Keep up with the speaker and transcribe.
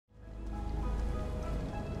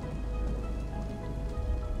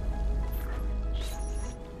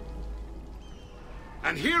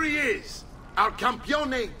And here he is, our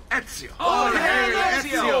campione Ezio. Oh, hey,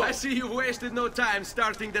 Ezio! I see you've wasted no time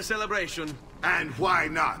starting the celebration. And why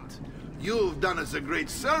not? You've done us a great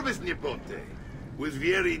service, Nipote. With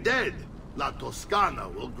Vieri dead, La Toscana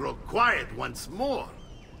will grow quiet once more.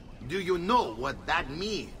 Do you know what that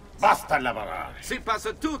means? Basta lavorare. Si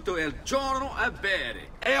passa tutto il giorno a bere.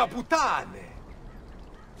 E a puttane.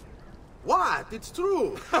 What? It's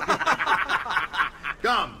true.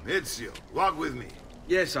 Come, Ezio, walk with me.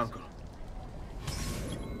 Yes, uncle.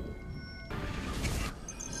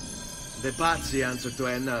 The Pazzi answer to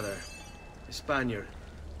another. A Spaniard.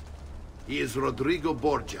 He is Rodrigo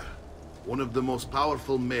Borgia, one of the most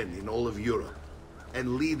powerful men in all of Europe,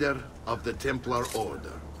 and leader of the Templar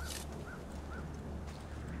Order.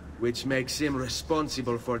 Which makes him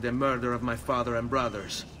responsible for the murder of my father and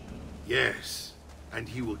brothers. Yes, and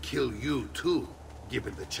he will kill you too,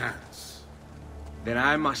 given the chance. Then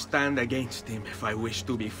I must stand against him if I wish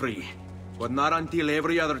to be free. But not until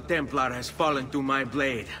every other Templar has fallen to my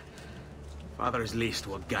blade. Father's list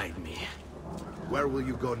will guide me. Where will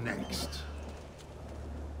you go next?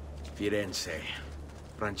 Firenze.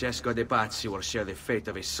 Francesco de Pazzi will share the fate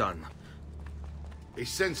of his son. A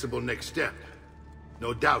sensible next step.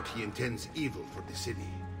 No doubt he intends evil for the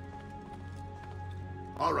city.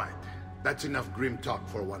 All right, that's enough grim talk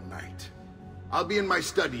for one night. I'll be in my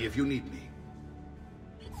study if you need me.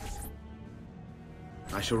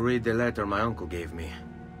 I shall read the letter my uncle gave me.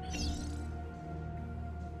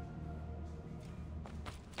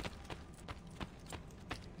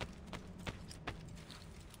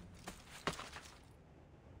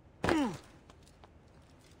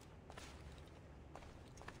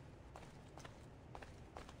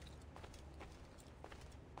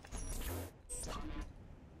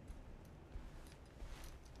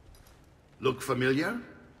 Look familiar?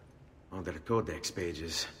 On their codex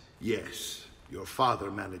pages. Yes. Your father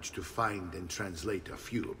managed to find and translate a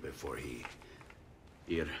few before he...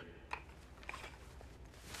 Here.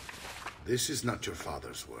 This is not your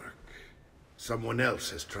father's work. Someone else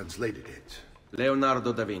has translated it.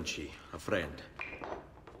 Leonardo da Vinci, a friend.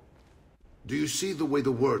 Do you see the way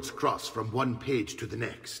the words cross from one page to the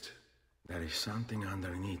next? There is something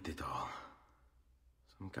underneath it all.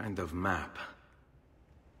 Some kind of map.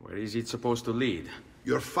 Where is it supposed to lead?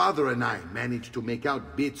 Your father and I managed to make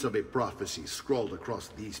out bits of a prophecy scrawled across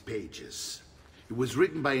these pages. It was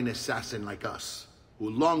written by an assassin like us, who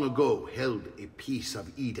long ago held a piece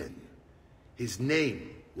of Eden. His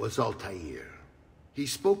name was ALTAIR. He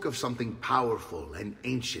spoke of something powerful and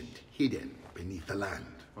ancient hidden beneath the land.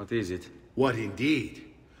 What is it? What indeed?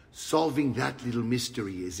 Solving that little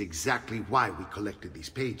mystery is exactly why we collected these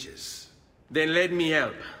pages. Then let me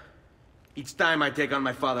help. Each time I take on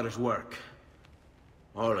my father's work.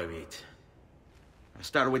 All of it. I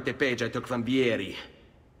start with the page I took from Vieri.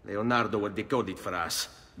 Leonardo will decode it for us.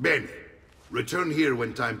 Bene. Return here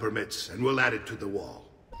when time permits, and we'll add it to the wall.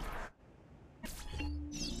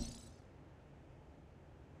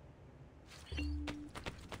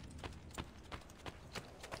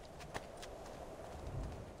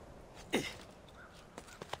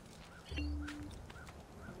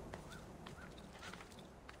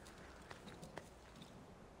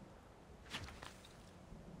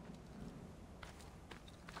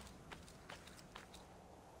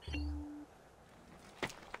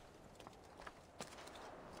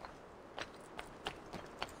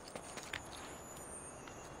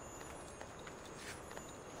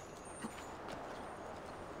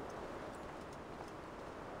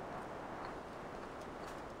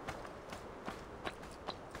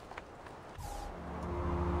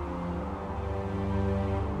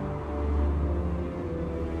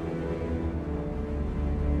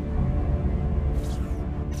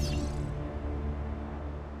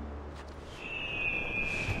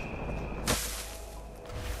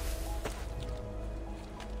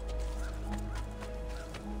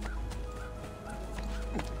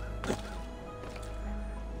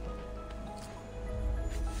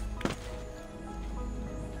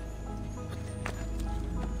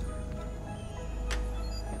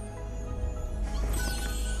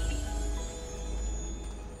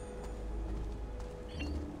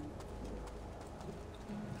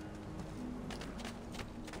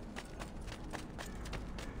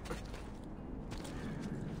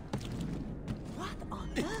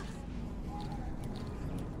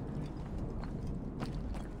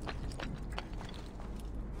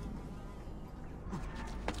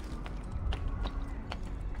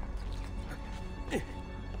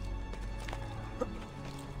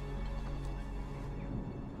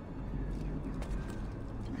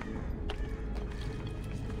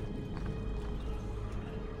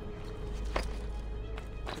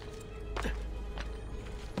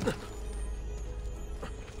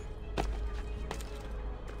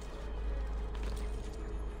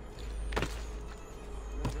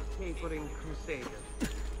 Neighboring Crusader.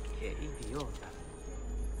 Che idiota.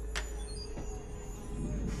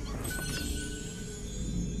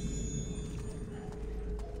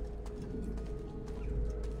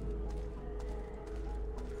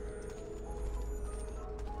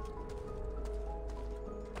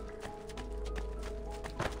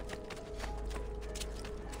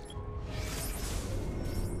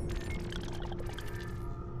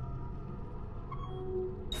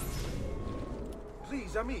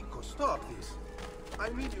 Please, amico, stop this. I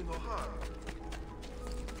mean you no harm.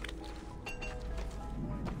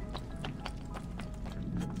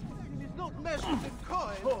 It's not measured in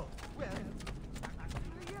coin. Oh. Well,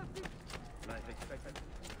 Life expectancy.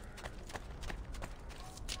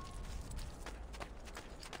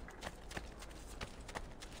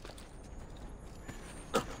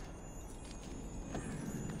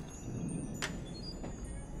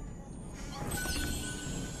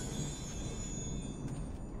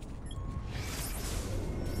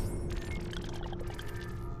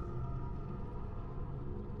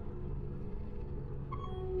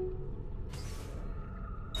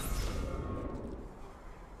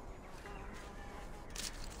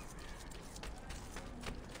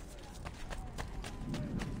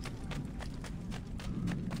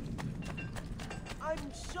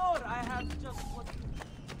 I'm sure I have just what you need.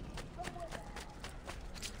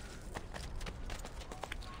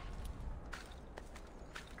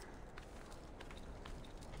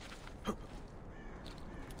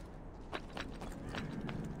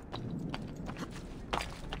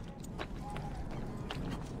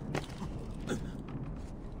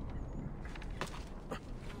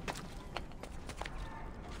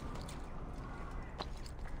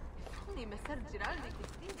 Ni messer girardi che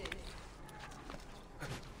stile.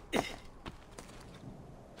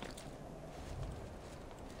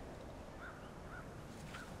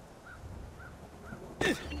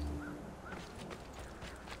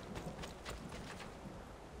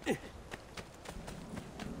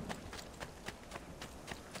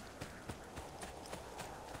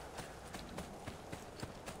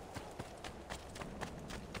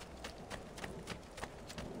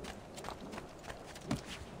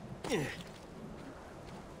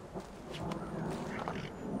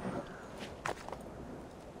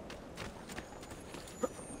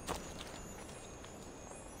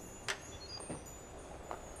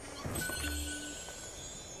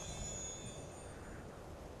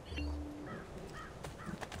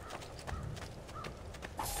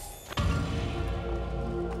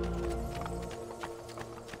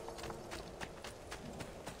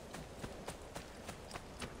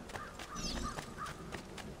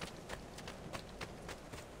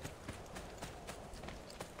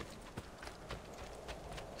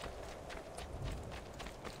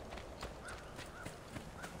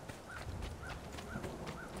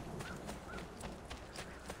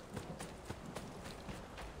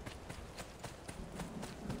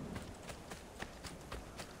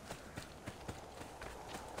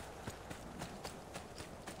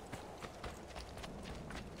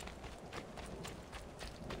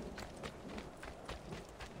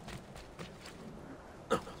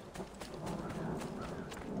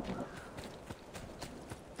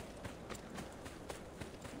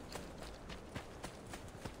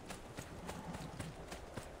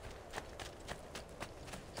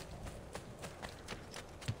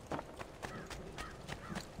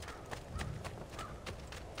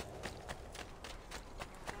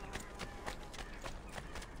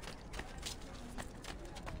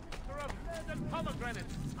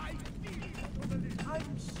 Pomegranates!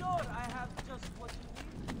 I'm sure I have just what you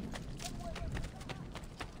need.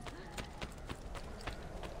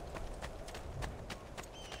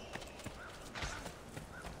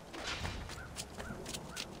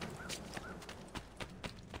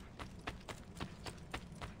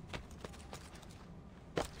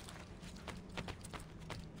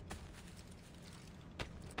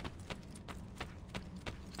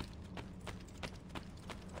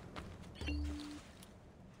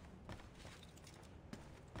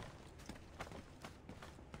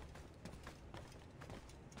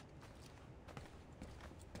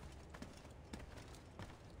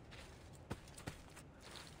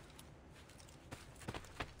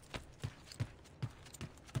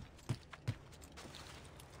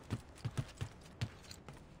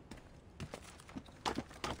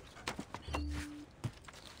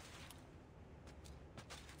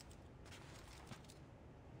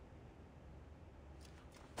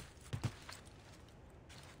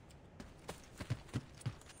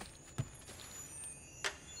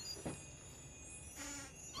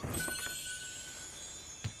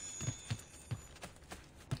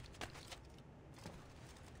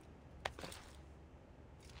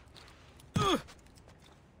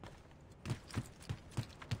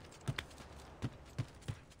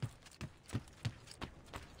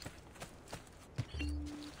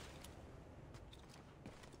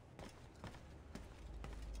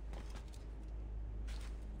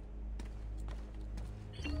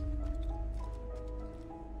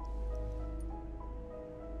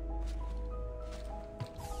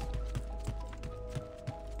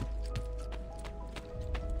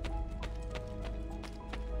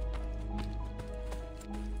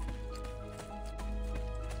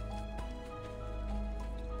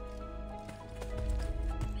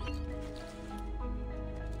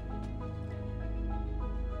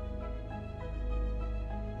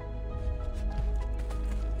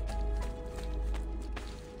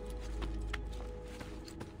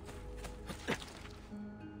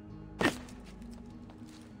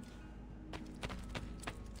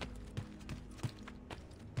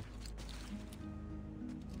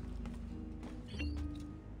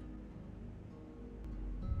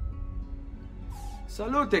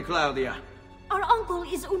 Salute, Claudia. Our uncle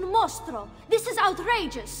is un mostro. This is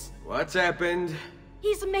outrageous. What's happened?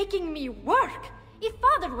 He's making me work. If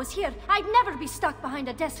Father was here, I'd never be stuck behind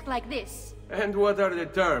a desk like this. And what are the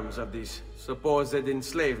terms of this supposed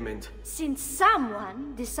enslavement? Since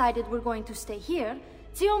someone decided we're going to stay here,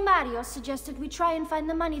 Zio Mario suggested we try and find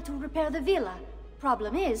the money to repair the villa.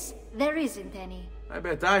 Problem is, there isn't any. I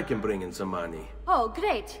bet I can bring in some money. Oh,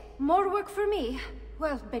 great. More work for me.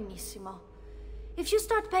 Well, benissimo. If you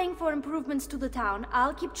start paying for improvements to the town,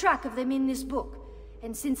 I'll keep track of them in this book.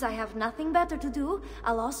 And since I have nothing better to do,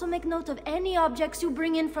 I'll also make note of any objects you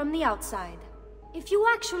bring in from the outside. If you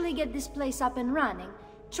actually get this place up and running,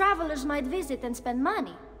 travelers might visit and spend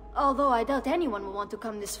money. Although I doubt anyone will want to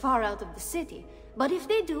come this far out of the city. But if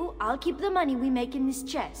they do, I'll keep the money we make in this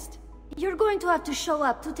chest. You're going to have to show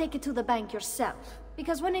up to take it to the bank yourself.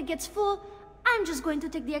 Because when it gets full, I'm just going to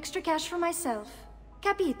take the extra cash for myself.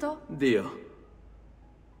 Capito? Deal.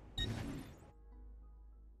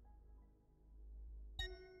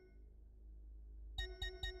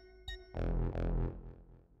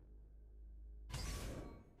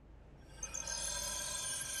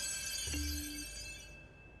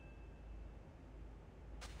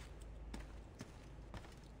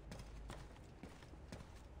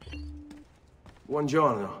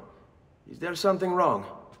 Buongiorno. Is there something wrong?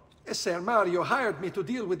 Messer Mario hired me to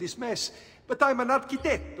deal with this mess, but I'm an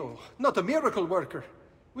architetto, not a miracle worker.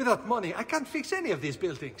 Without money, I can't fix any of these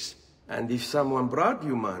buildings. And if someone brought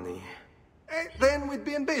you money? Then we'd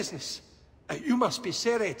be in business. You must be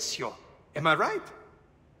Ser Ezio. Am I right?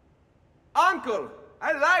 Uncle!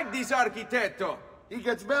 I like this architetto! He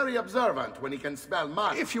gets very observant when he can smell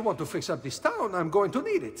money. If you want to fix up this town, I'm going to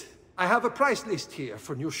need it. I have a price list here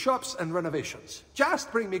for new shops and renovations.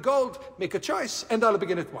 Just bring me gold, make a choice, and I'll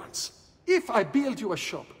begin at once. If I build you a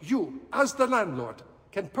shop, you, as the landlord,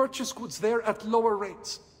 can purchase goods there at lower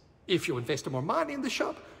rates. If you invest more money in the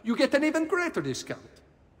shop, you get an even greater discount.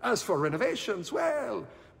 As for renovations, well,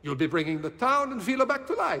 you'll be bringing the town and villa back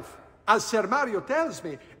to life. As Ser Mario tells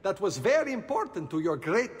me, that was very important to your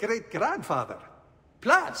great-great-grandfather.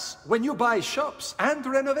 Plus, when you buy shops and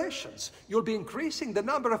renovations, you'll be increasing the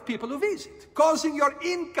number of people who visit, causing your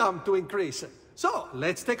income to increase. So,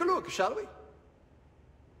 let's take a look, shall we?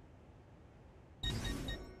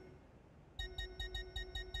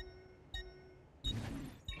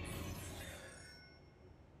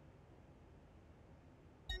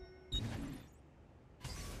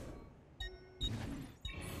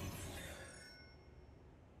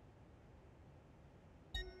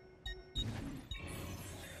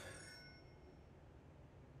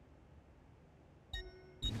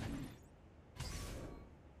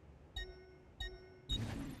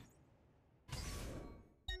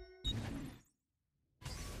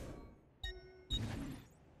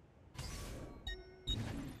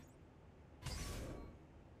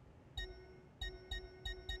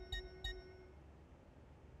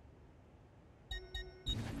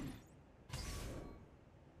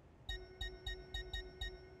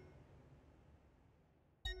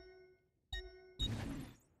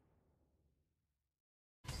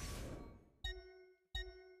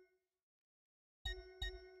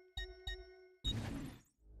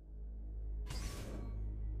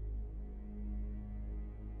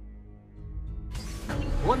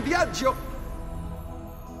 Buon viaggio!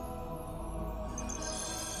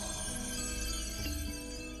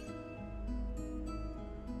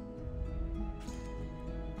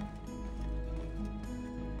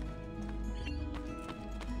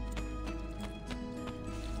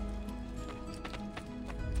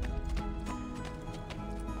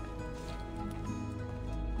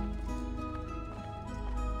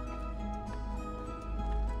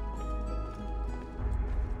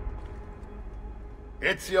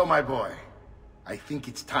 Ezio, my boy, I think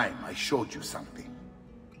it's time I showed you something.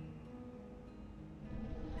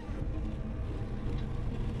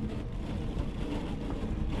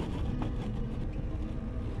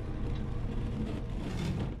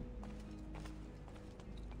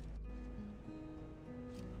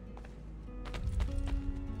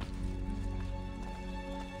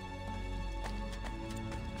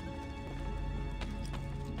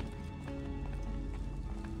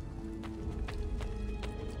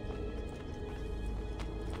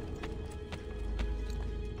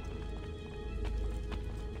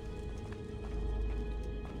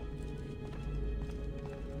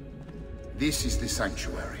 This is the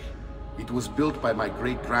sanctuary. It was built by my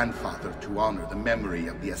great-grandfather to honor the memory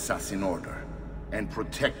of the Assassin Order and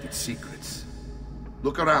protect its secrets.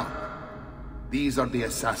 Look around. These are the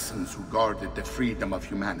assassins who guarded the freedom of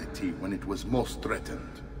humanity when it was most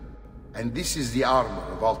threatened. And this is the armor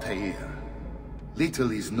of ALTAIR.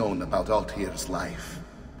 Little is known about ALTAIR's life,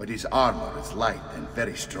 but his armor is light and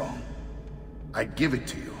very strong. I'd give it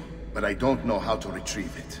to you, but I don't know how to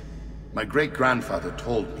retrieve it. My great-grandfather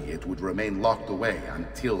told me it would remain locked away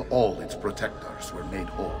until all its protectors were made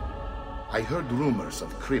whole. I heard rumors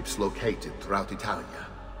of crypts located throughout Italia,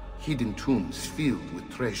 hidden tombs filled with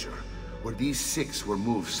treasure, where these six were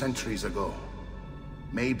moved centuries ago.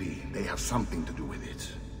 Maybe they have something to do with it.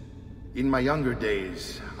 In my younger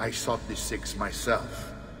days, I sought the six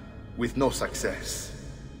myself, with no success.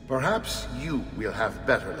 Perhaps you will have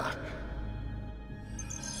better luck.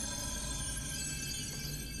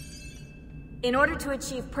 In order to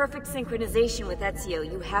achieve perfect synchronization with Ezio,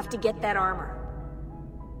 you have to get that armor.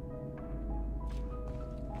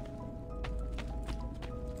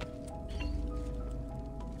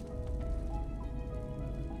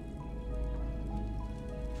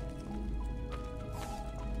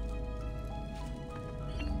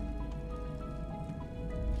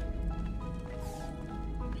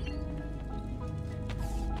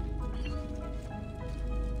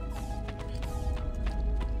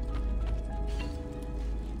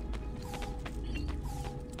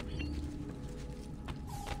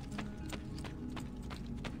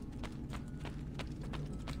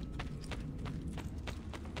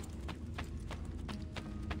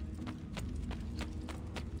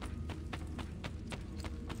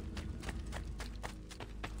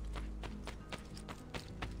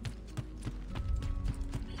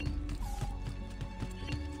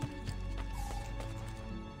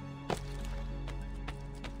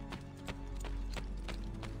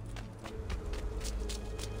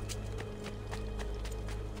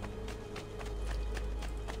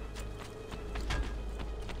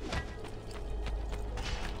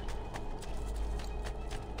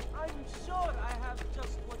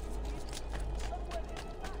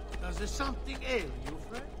 Does there something ail you,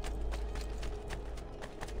 friend?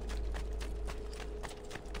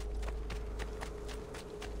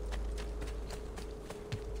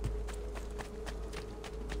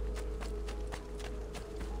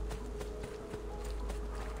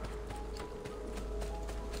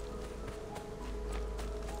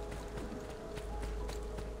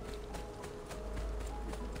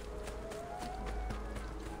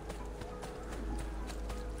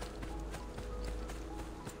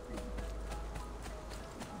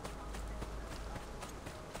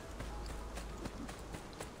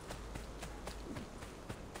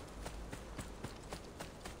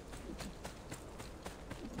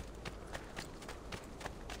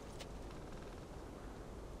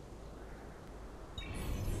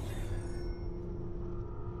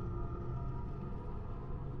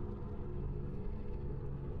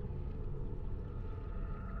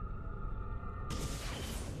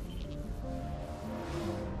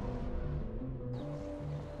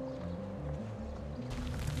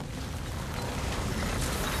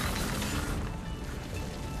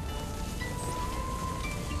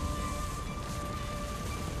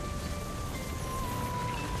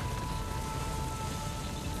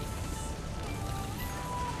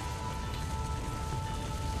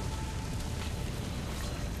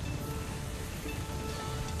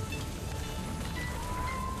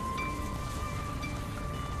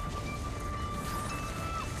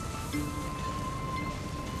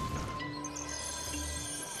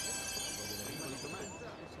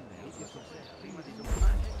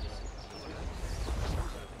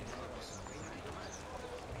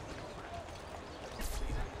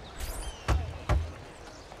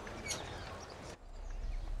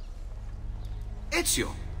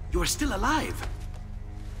 Ezio, you are still alive.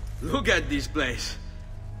 Look at this place.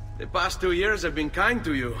 The past 2 years have been kind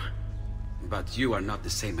to you. But you are not the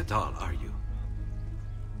same at all, are you?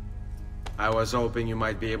 I was hoping you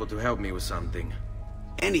might be able to help me with something.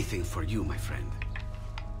 Anything for you, my friend.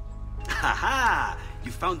 Ha-ha!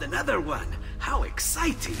 You found another one! How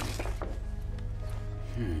exciting!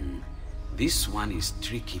 This one is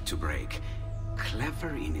tricky to break.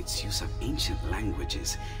 Clever in its use of ancient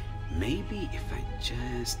languages. Maybe if I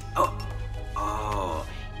just... Oh,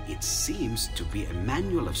 it seems to be a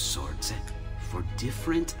manual of sorts for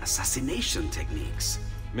different assassination techniques.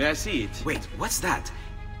 May I see it? Wait, what's that?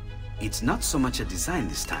 It's not so much a design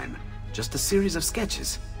this time, just a series of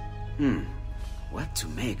sketches. What to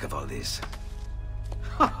make of all this?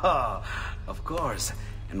 Haha, of course.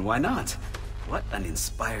 And why not? What an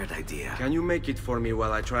inspired idea. Can you make it for me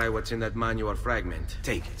while I try what's in that manual fragment?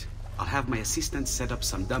 Take it. I'll have my assistant set up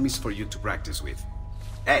some dummies for you to practice with.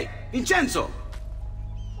 Hey, Vincenzo!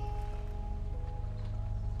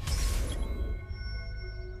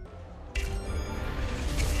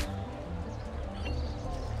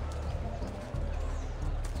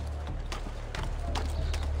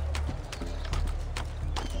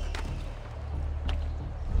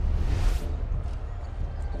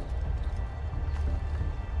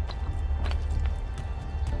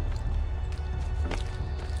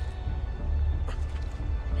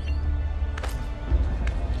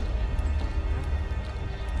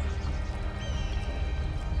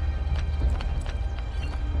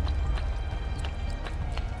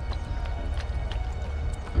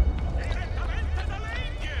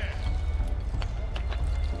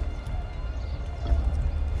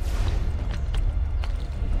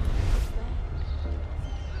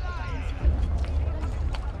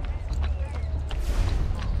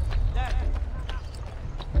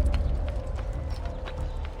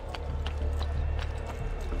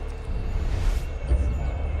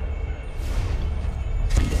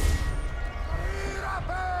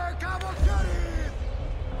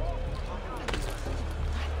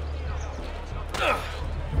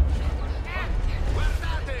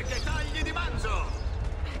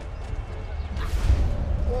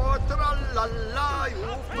 trallallà,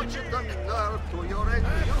 uffici dannato, io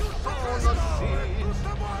regno sono sì.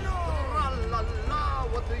 Trallallà,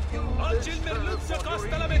 what do you Oggi il merluzzo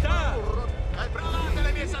costa la metà! Hai preparate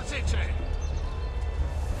le mie salsicce!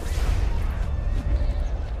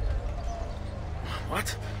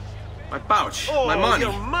 What? My pouch, Oh, my money.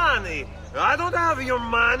 your money! I don't have your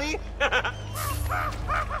money!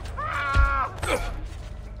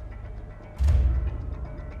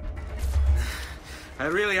 I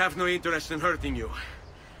really have no interest in hurting you.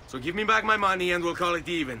 So give me back my money and we'll call it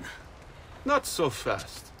even. Not so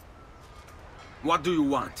fast. What do you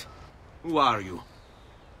want? Who are you?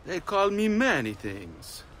 They call me many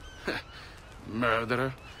things.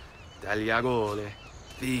 Murderer, tagliagole,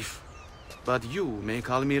 thief. But you may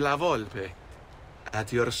call me La Volpe.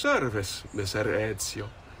 At your service, Messer Ezio.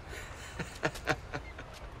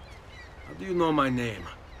 How do you know my name?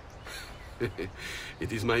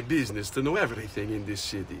 It is my business to know everything in this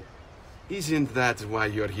city. Isn't that why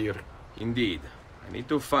you're here? Indeed. I need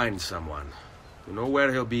to find someone. To know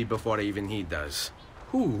where he'll be before even he does.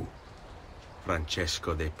 Who?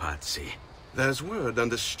 Francesco de Pazzi. There's word on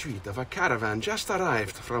the street of a caravan just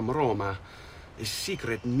arrived from Roma. A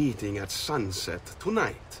secret meeting at sunset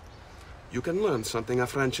tonight. You can learn something of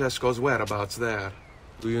Francesco's whereabouts there.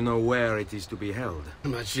 Do you know where it is to be held?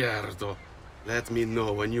 Ma certo. Let me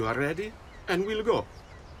know when you are ready, and we'll go.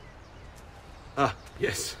 Ah,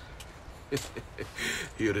 yes.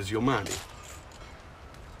 Here is your money.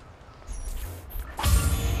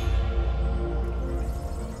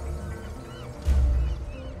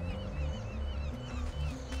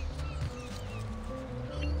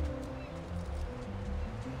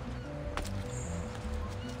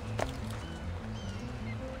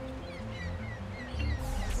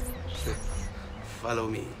 Follow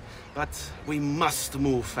me. But we must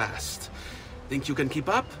move fast. Think you can keep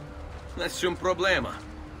up? Nessun problema.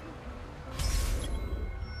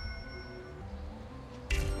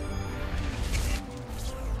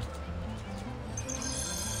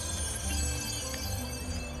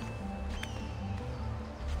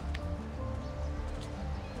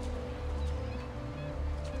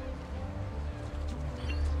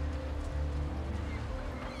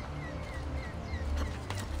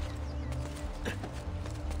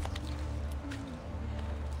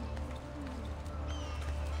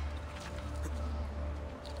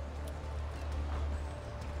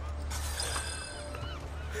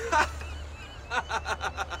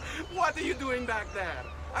 What are you doing back there?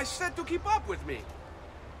 I said to keep up with me.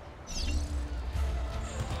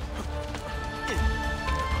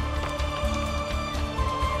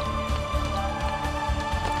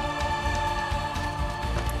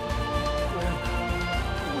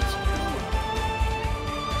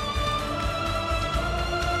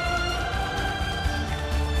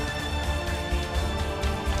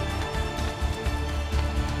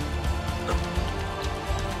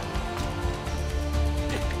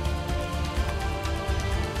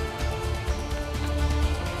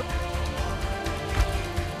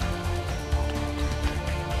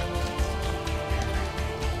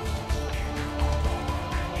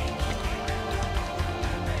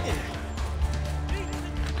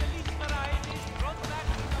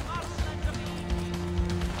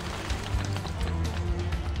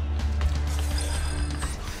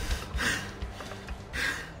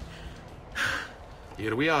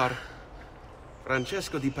 Here we are.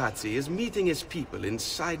 Francesco di Pazzi is meeting his people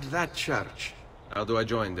inside that church. How do I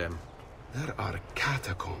join them? There are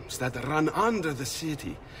catacombs that run under the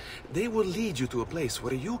city. They will lead you to a place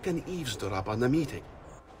where you can eavesdrop on the meeting.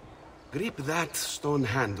 Grip that stone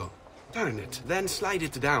handle. Turn it, then slide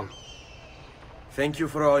it down. Thank you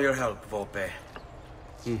for all your help, Volpe.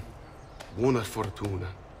 Buona fortuna.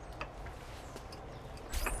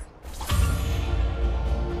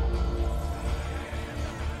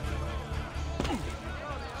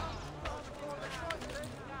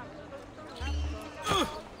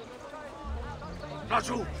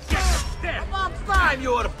 Raju, get about time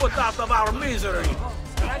you were put out of our misery!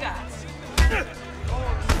 Ragazzi!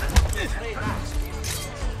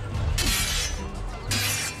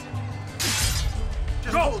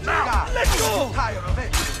 Go now! Let go! Tired of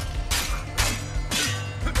it.